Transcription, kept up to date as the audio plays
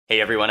Hey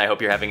everyone, I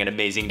hope you're having an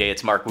amazing day.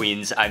 It's Mark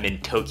Wiens. I'm in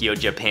Tokyo,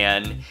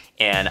 Japan,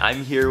 and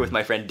I'm here with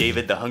my friend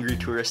David, the hungry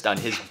tourist, on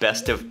his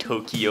Best of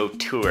Tokyo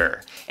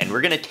tour. And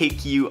we're gonna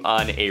take you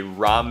on a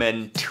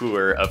ramen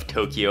tour of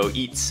Tokyo,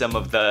 eat some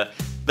of the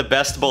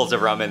best bowls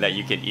of ramen that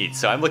you can eat.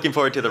 So I'm looking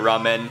forward to the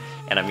ramen,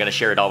 and I'm gonna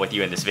share it all with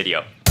you in this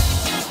video.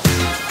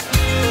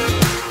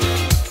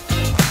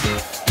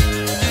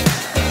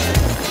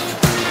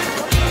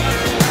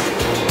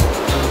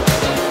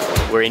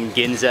 We're in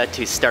Ginza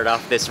to start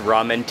off this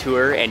ramen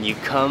tour, and you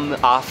come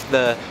off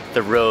the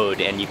road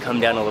and you come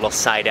down a little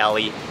side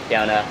alley,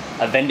 down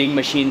a vending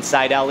machine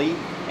side alley,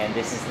 and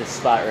this is the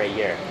spot right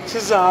here. This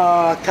is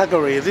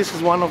Kagari. This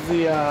is one of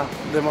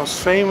the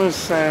most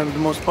famous and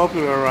most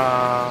popular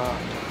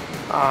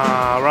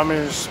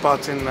ramen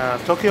spots in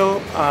Tokyo.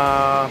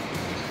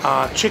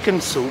 Chicken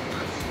soup,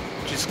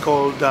 which is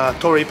called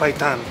tori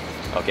paitan.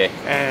 Okay.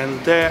 And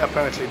they're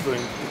apparently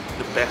doing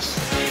the best.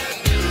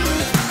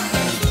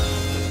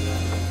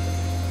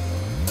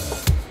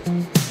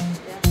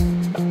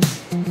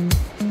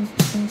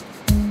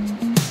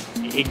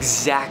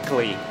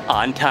 Exactly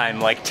on time,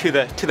 like to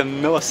the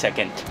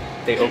millisecond.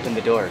 They open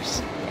the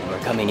doors and we're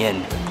coming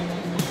in.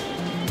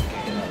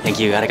 Thank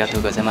you,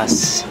 arigatou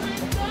gozaimasu.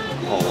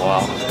 Oh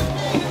wow.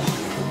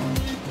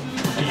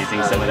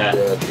 Using some of that.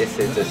 This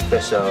is a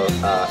special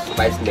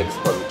spice mix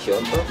from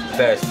Kyoto.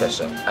 Very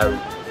special. And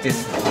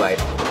this is my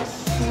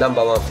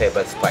 #1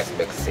 favorite spice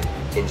mix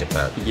in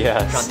Japan.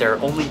 Yes. There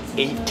are only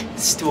 8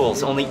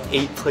 stools, only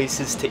 8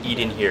 places to eat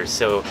in here.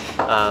 So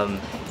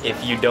if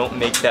you don't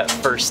make that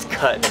first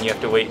cut, then you have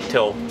to wait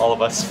until all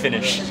of us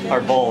finish our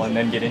bowl and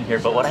then get in here.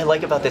 But what I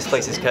like about this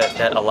place is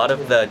that a lot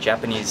of the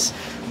Japanese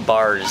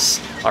bars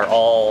are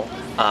all,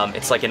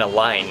 it's like in a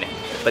line,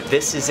 but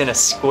this is in a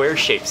square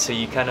shape, so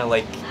you kind of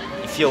like,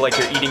 you feel like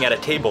you're eating at a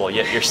table,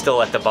 yet you're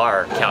still at the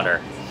bar counter.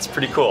 It's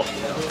pretty cool.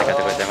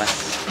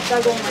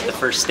 The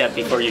first step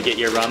before you get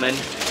your ramen,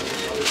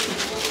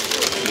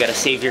 you gotta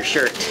save your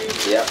shirt.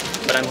 Yeah.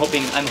 But I'm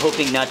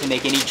hoping not to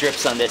make any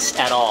drips on this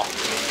at all.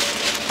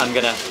 I'm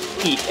gonna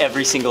eat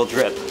every single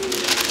drip.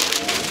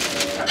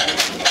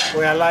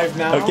 We are live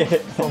now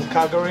from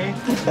Kagari.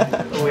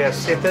 We are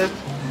seated.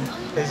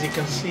 As you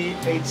can see,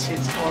 8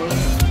 seats only.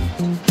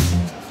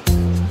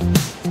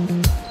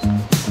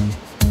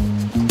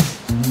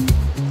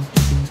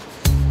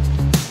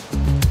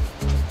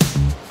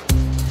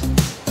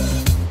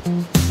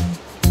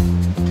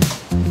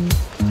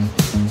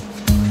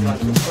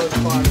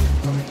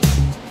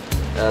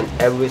 And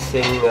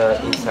everything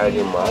inside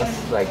your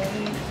mouth, like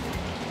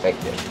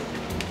this.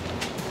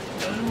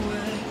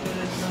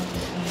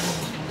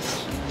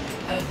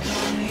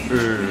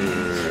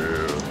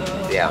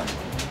 Yeah.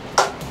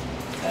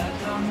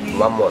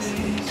 One more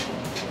thing.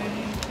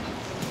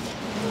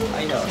 I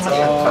know.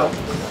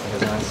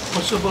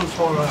 Possible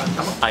for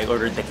I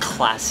ordered the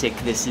classic.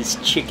 This is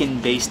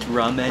chicken-based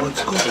ramen.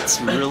 It's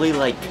really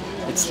like,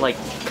 it's like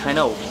kind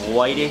of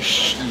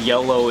whitish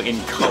yellow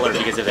in color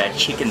because of that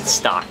chicken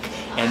stock.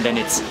 And then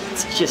it's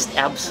just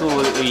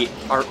absolutely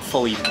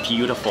artfully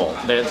beautiful.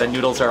 The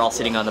noodles are all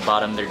sitting on the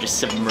bottom. They're just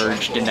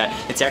submerged in that.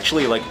 It's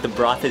actually like the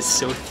broth is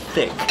so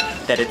thick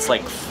that it's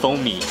like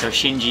foamy. So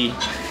Shinji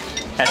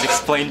has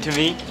explained to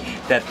me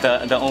that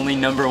the only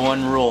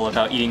 #1 rule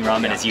about eating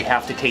ramen is you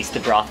have to taste the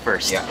broth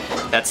first. Yeah.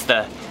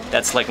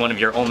 That's like one of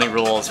your only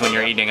rules when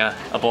you're eating a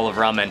bowl of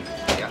ramen.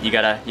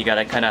 Yeah. You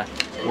gotta kind of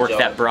work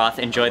that broth,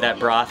 enjoy that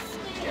broth,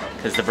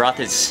 because the broth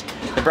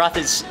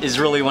is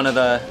really one of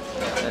the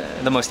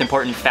most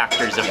important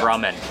factors of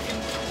ramen.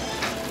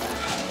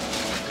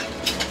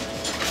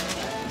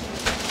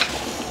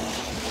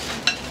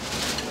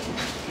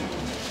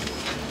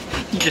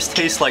 You just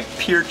taste like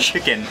pure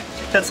chicken.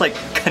 That's like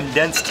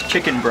condensed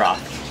chicken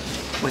broth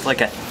with like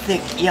a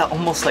thick, yeah,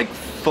 almost like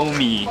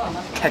foamy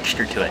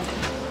texture to it.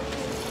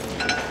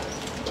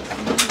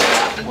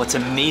 What's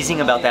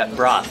amazing about that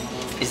broth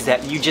is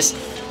that you just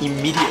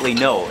immediately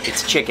know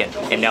it's chicken.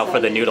 And now for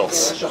the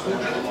noodles.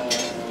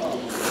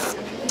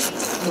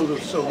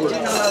 noodles so good.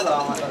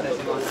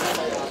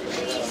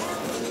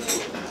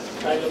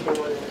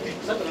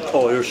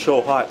 Oh, they're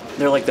so hot.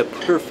 They're like the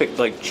perfect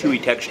like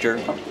chewy texture,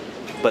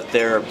 but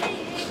they're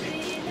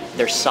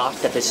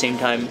soft at the same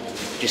time,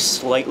 just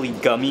slightly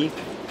gummy,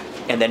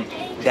 and then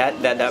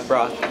that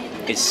broth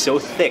is so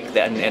thick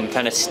that, and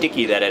kind of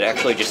sticky that it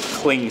actually just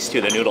clings to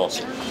the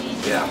noodles.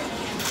 Yeah.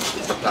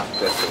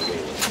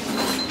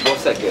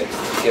 What's that good?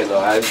 You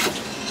know,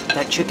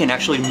 That chicken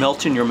actually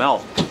melts in your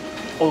mouth.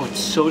 Oh,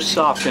 it's so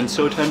soft and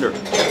so tender.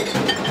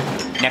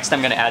 Next,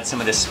 I'm gonna add some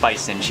of this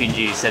spice, and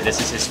Shinji said this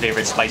is his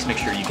favorite spice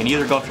mixture. You can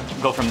either go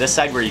from this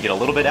side where you get a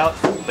little bit out,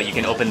 but you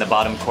can open the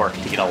bottom cork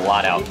to get a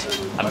lot out.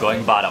 I'm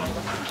going bottom.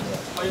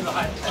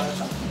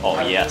 Oh,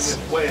 yes.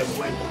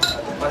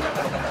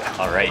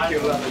 All right.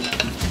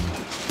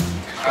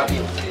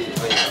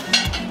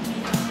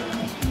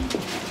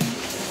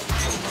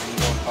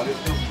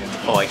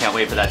 Oh, I can't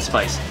wait for that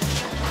spice.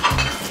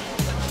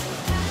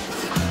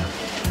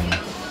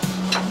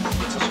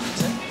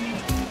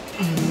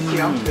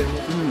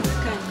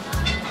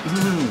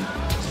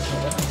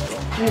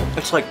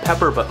 It's like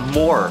pepper, but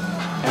more.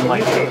 And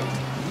like,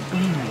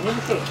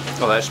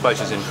 oh, that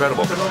spice is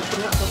incredible.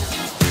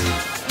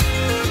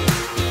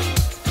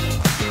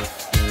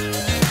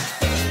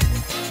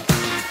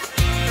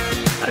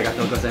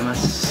 Arigatou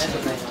gozaimasu.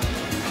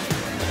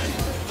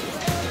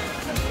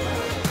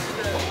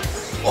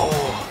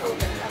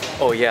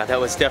 Oh yeah, that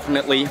was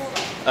definitely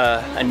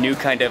a new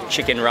kind of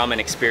chicken ramen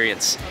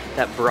experience.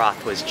 That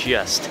broth was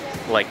just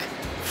like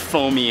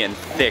foamy and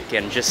thick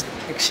and just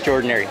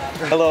extraordinary.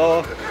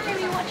 Hello.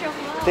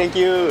 Thank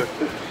you.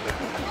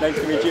 Nice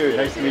to meet you.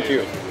 Nice to meet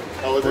you.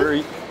 How was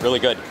it? Really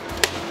good.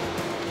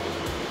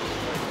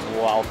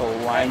 Wow, the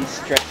line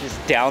stretches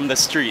down the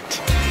street.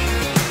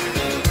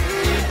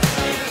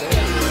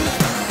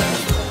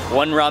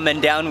 One ramen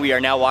down, we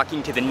are now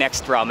walking to the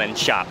next ramen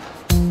shop.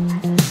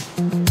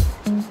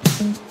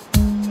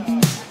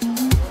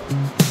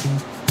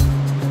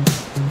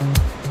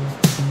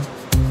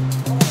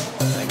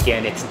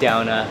 Again, it's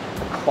down a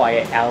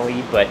quiet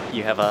alley, but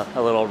you have a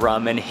little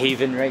ramen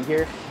haven right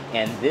here.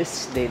 And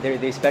this,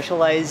 they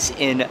specialize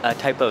in a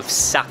type of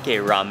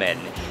sake ramen.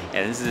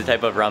 And this is a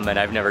type of ramen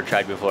I've never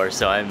tried before,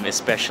 so I'm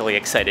especially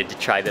excited to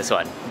try this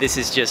one. This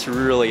is just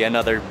really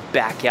another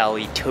back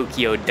alley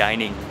Tokyo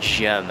dining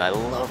gem. I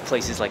love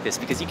places like this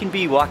because you can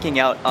be walking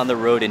out on the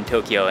road in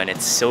Tokyo and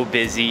it's so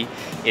busy.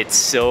 It's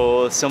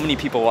so many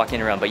people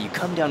walking around, but you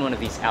come down one of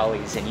these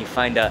alleys and you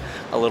find a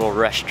little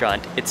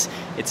restaurant. It's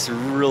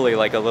really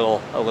like a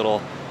little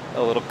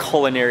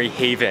culinary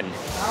haven.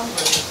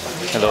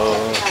 Hello.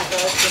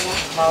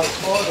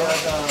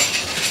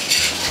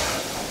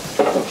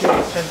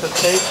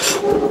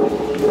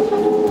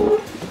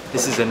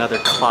 This is another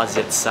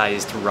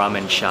closet-sized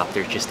ramen shop.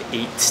 There's just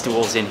 8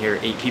 stools in here,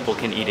 8 people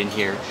can eat in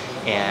here,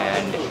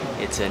 and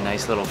it's a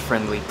nice little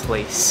friendly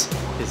place.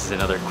 This is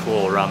another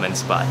cool ramen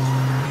spot.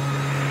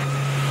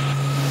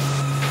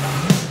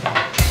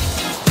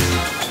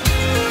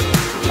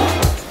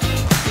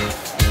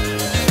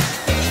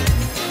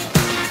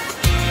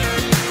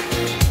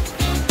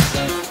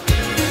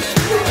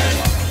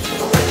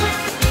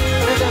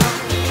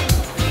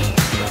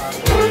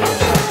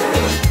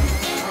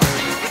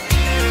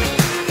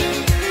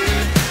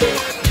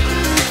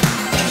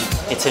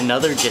 It's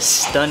another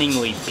just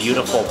stunningly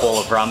beautiful bowl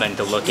of ramen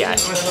to look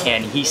at,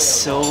 and he's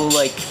so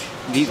like,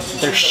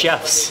 they're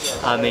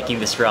chefs making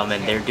this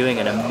ramen. They're doing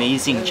an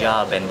amazing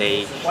job, and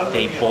they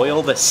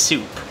boil the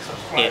soup.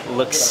 It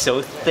looks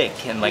so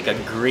thick and like a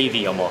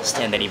gravy almost,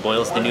 and then he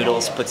boils the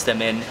noodles, puts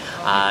them in,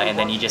 and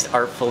then he just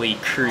artfully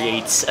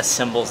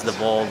assembles the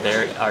bowl.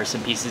 There are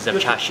some pieces of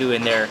chashu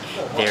in there.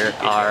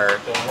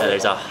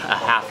 There's a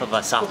half of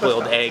a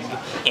soft-boiled egg,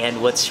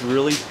 and what's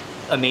really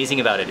amazing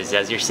about it is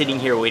as you're sitting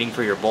here waiting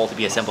for your bowl to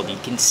be assembled, you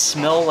can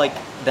smell like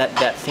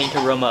that faint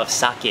aroma of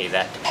sake,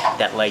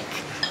 that like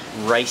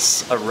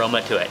rice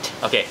aroma to it.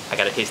 Okay, I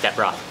gotta taste that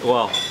broth.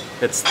 Wow,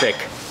 it's thick.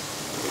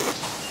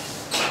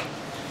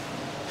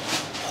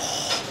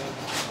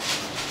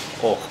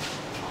 Oh,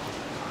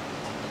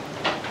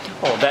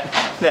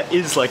 that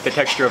is like the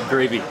texture of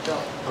gravy.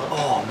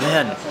 Oh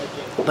man,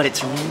 but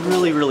it's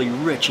really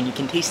rich, and you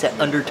can taste that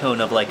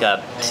undertone of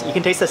you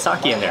can taste the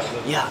sake in there.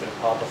 Yeah.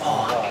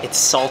 Oh, it's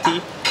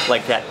salty,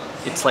 like that.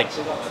 It's like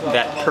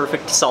that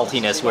perfect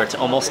saltiness where it's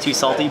almost too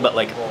salty, but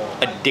like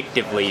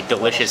addictively,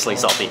 deliciously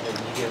salty.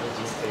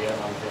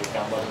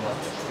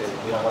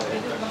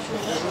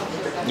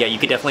 Yeah, you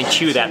could definitely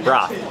chew that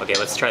broth. Okay,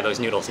 let's try those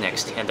noodles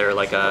next. And they're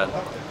like a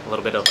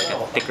little bit of like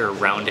a thicker,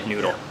 rounded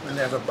noodle.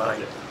 Never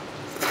bite.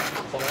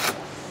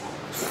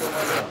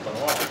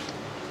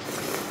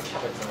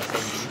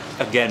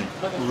 Again,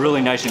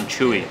 really nice and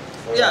chewy.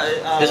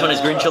 Yeah. This one is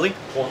green chili?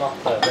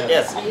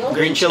 Yes.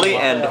 Green chili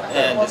and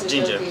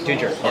ginger.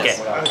 Ginger. Okay.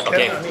 Yes.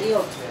 Okay.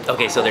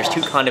 Okay. So there's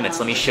 2 condiments.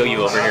 Let me show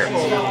you over here.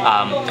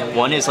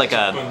 One is like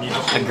a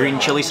green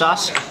chili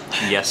sauce.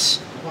 Yes,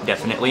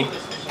 definitely.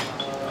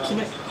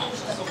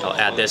 I'll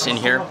add this in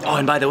here. Oh,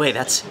 and by the way,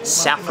 that's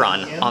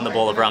saffron on the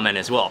bowl of ramen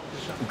as well.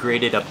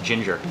 Grated up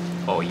ginger.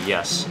 Oh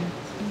yes.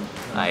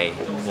 I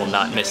will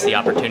not miss the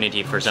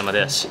opportunity for some of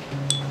this.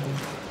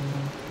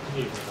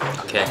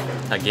 Okay,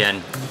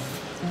 again,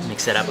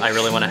 mix it up. I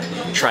really want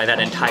to try that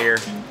entire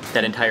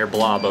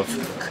blob of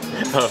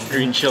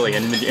green chili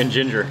and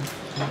ginger.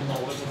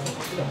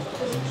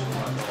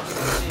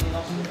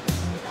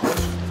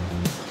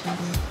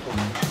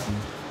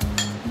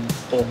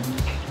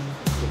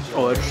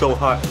 Oh, it's so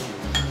hot.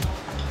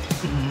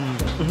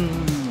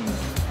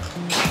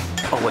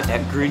 Oh, with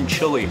that green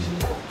chili.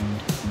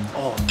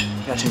 Oh,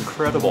 that's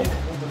incredible.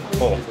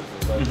 Oh,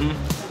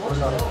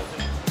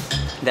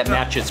 that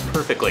matches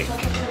perfectly.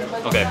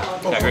 Okay,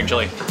 that green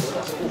chili.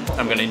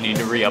 I'm gonna need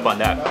to re-up on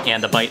that.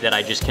 And the bite that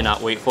I just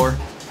cannot wait for,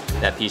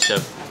 that piece of,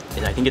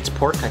 I think it's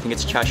pork, I think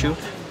it's chashu,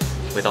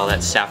 with all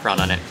that saffron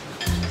on it.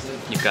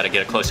 You've got to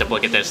get a close-up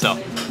look at this though.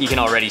 You can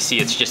already see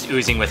it's just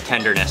oozing with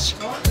tenderness.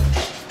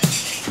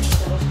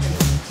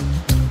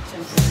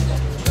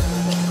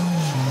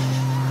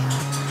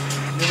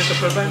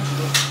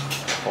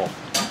 Oh.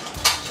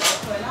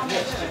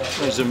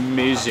 It was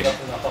amazing.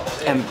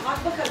 And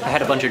I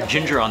had a bunch of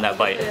ginger on that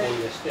bite.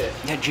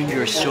 That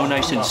ginger is so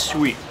nice and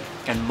sweet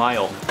and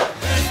mild.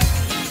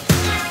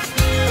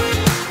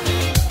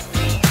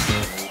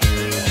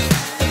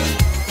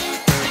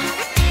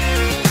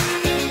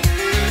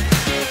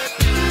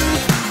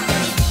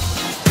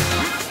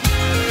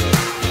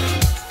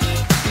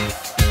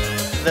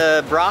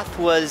 The broth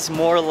was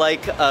more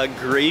like a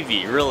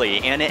gravy, really,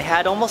 and it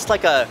had almost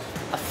like a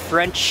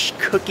French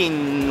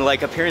cooking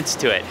like appearance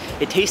to it.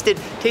 It tasted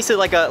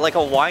like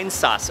a wine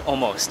sauce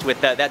almost.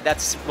 With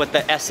that's what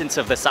the essence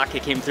of the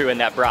sake came through in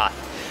that broth.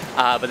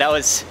 But that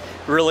was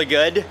really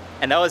good,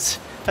 and that's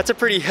a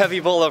pretty heavy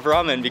bowl of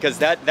ramen because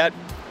that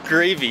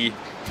gravy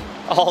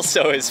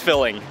also is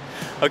filling.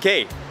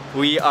 Okay,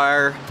 we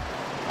are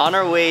on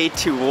our way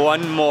to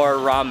one more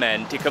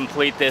ramen to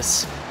complete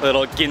this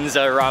little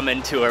Ginza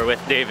ramen tour with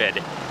David.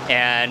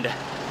 And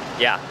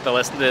yeah,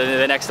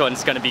 the next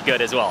one's gonna be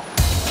good as well.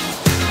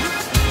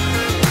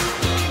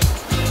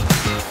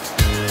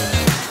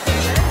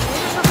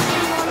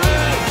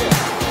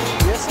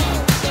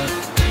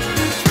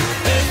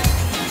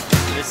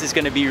 This is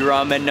gonna be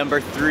ramen number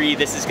 3.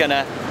 This is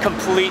gonna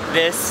complete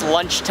this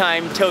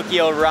lunchtime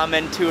Tokyo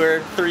ramen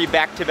tour, 3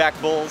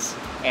 back-to-back bowls.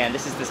 And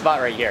this is the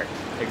spot right here.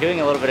 They're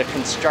doing a little bit of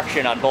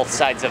construction on both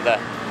sides of the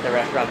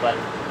restaurant, but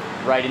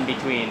right in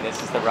between,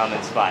 this is the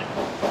ramen spot.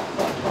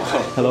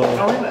 Hello.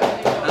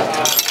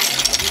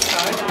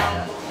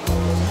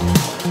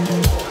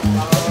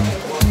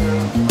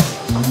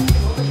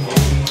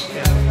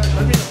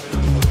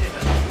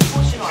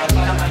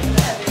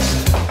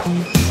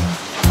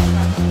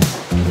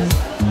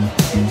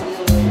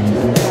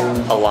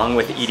 Along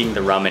with eating the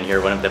ramen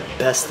here, one of the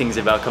best things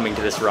about coming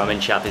to this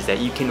ramen shop is that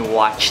you can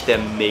watch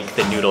them make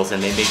the noodles,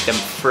 and they make them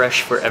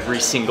fresh for every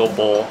single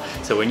bowl.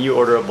 So when you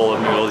order a bowl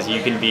of noodles,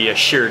 you can be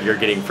assured you're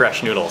getting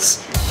fresh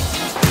noodles.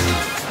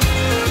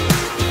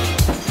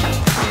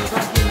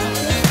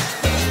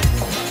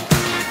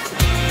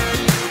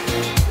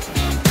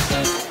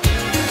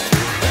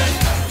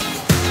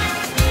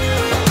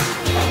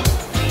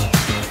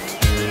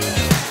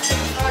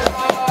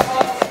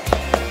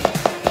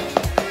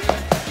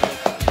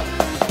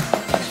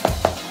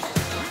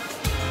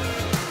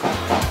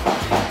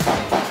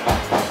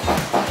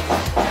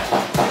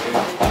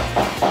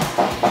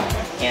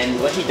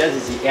 What he does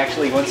is he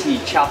actually, once he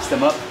chops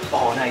them up,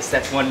 oh nice,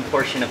 that's one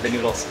portion of the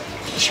noodles.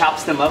 He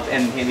chops them up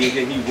and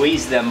he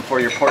weighs them for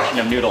your portion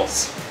of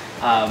noodles.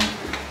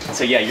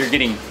 So yeah, you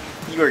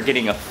are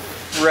getting a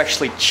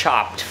freshly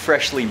chopped,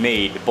 freshly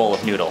made bowl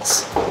of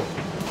noodles.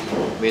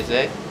 With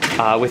egg?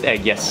 With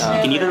egg, yes.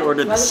 You can either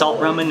order the salt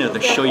ramen or the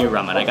shoyu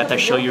ramen. I got the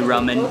shoyu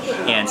ramen,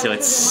 and so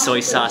it's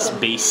soy sauce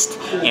based.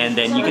 And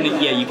then you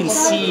can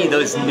see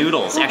those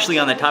noodles. Actually,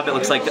 on the top, it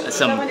looks like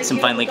some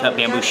finely cut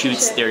bamboo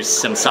shoots. There's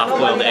some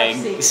soft-boiled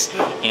eggs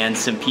and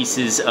some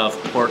pieces of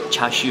pork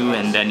chashu,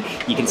 and then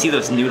you can see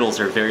those noodles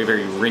are very,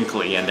 very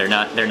wrinkly, and they're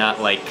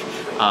not like.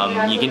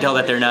 You can tell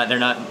that they're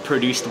not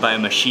produced by a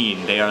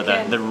machine. They are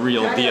the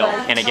real deal.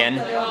 And again,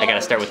 I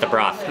gotta start with the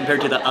broth.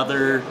 Compared to the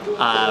other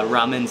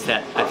ramens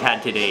that I've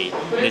had today,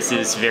 this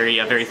is a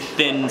very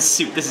thin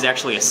soup. This is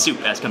actually a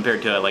soup as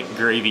compared to a like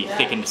gravy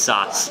thickened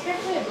sauce.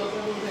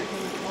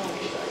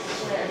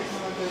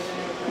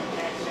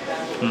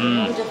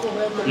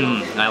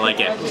 I like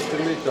it.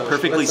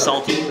 Perfectly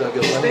salty.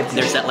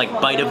 There's that like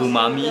bite of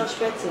umami,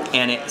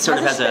 and it sort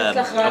of has a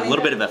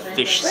little bit of a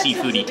fish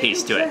seafoody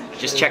taste to it.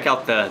 Just check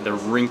out the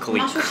wrinkly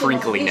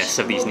crinkliness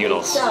of these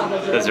noodles.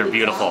 Those are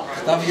beautiful.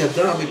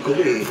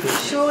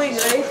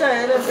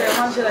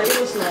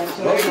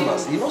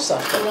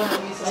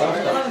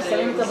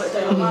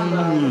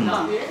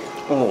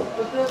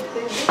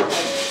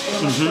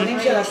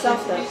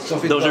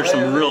 Those are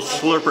some real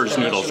slurpers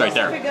noodles right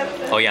there.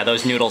 Oh yeah,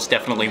 those noodles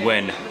definitely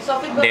win.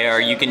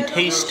 You can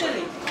taste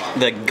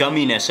the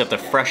gumminess of the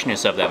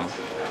freshness of them.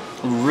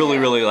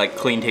 Really like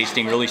clean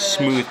tasting, really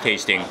smooth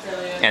tasting.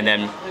 And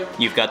then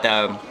you've got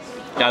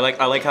I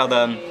like how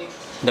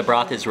the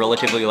broth is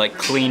relatively like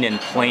clean and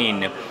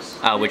plain,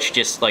 which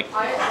just like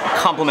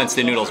complements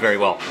the noodles very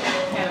well.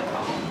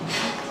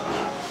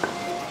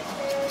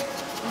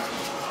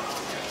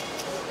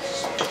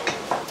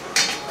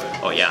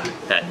 Oh yeah,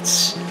 that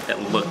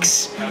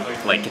looks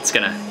like it's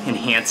gonna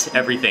enhance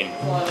everything.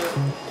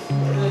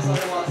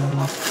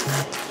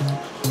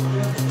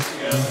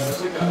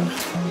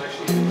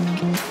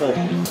 Oh,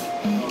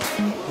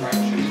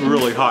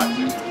 really hot.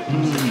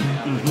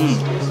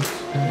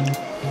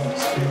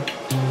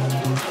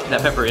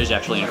 That pepper is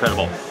actually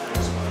incredible.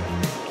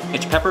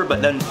 It's pepper,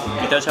 but then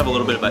it does have a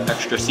little bit of an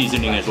extra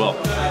seasoning as well.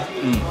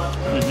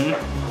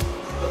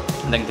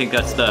 And I think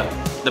that's the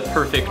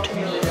perfect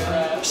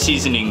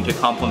seasoning to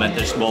complement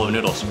this bowl of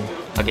noodles.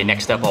 Okay,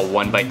 next up I'll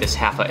one bite this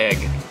half a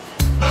egg.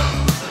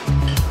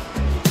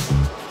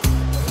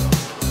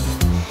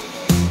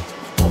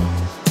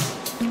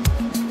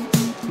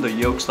 The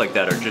yolks like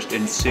that are just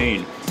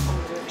insane.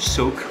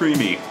 So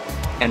creamy,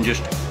 and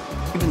just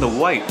even the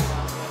white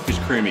is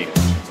creamy.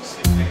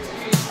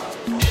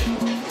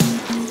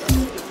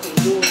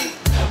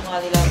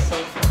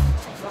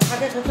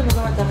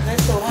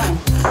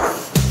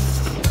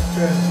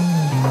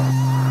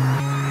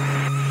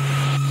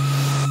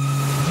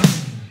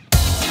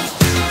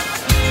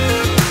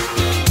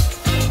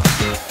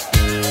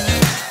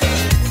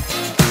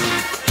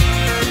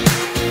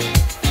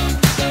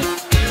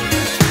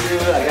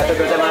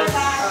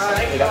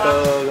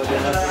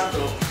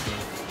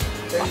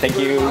 Thank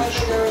you. I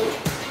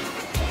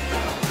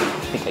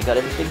think I got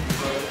everything.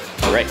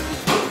 All right.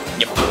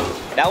 Yep.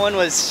 That one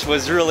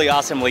was really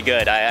awesomely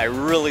good. I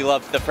really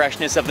loved the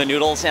freshness of the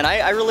noodles, and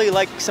I really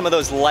like some of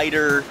those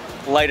lighter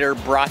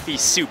brothy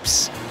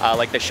soups,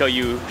 like the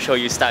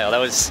shoyu style. That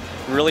was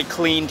really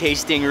clean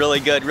tasting, really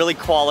good, really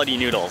quality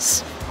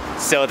noodles.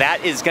 So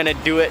that is gonna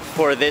do it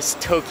for this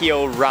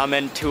Tokyo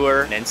ramen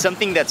tour. And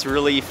something that's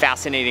really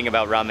fascinating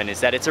about ramen is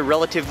that it's a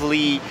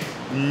relatively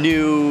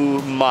new,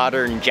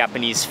 modern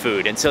Japanese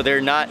food. And so there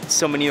are not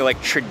so many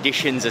like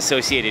traditions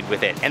associated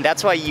with it. And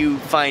that's why you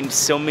find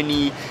so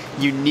many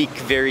unique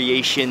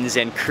variations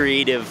and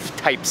creative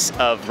types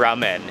of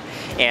ramen.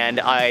 And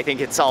I think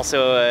it's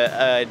also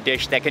a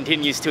dish that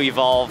continues to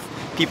evolve.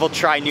 People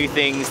try new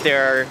things.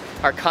 There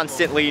are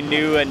constantly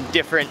new and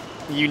different,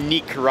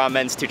 unique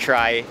ramens to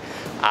try.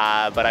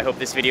 But I hope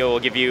this video will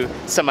give you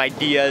some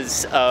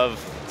ideas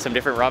of some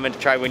different ramen to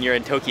try when you're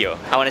in Tokyo.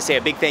 I want to say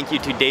a big thank you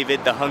to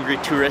David, the hungry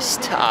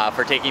tourist,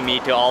 for taking me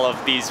to all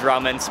of these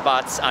ramen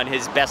spots on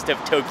his Best of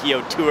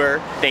Tokyo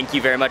tour. Thank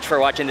you very much for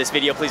watching this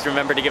video. Please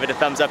remember to give it a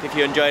thumbs up if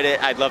you enjoyed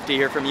it. I'd love to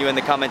hear from you in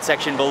the comment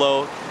section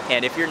below.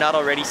 And if you're not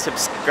already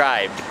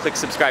subscribed, click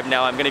subscribe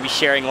now. I'm going to be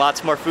sharing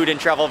lots more food and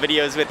travel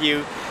videos with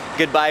you.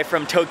 Goodbye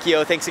from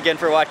Tokyo. Thanks again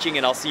for watching,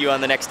 and I'll see you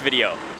on the next video.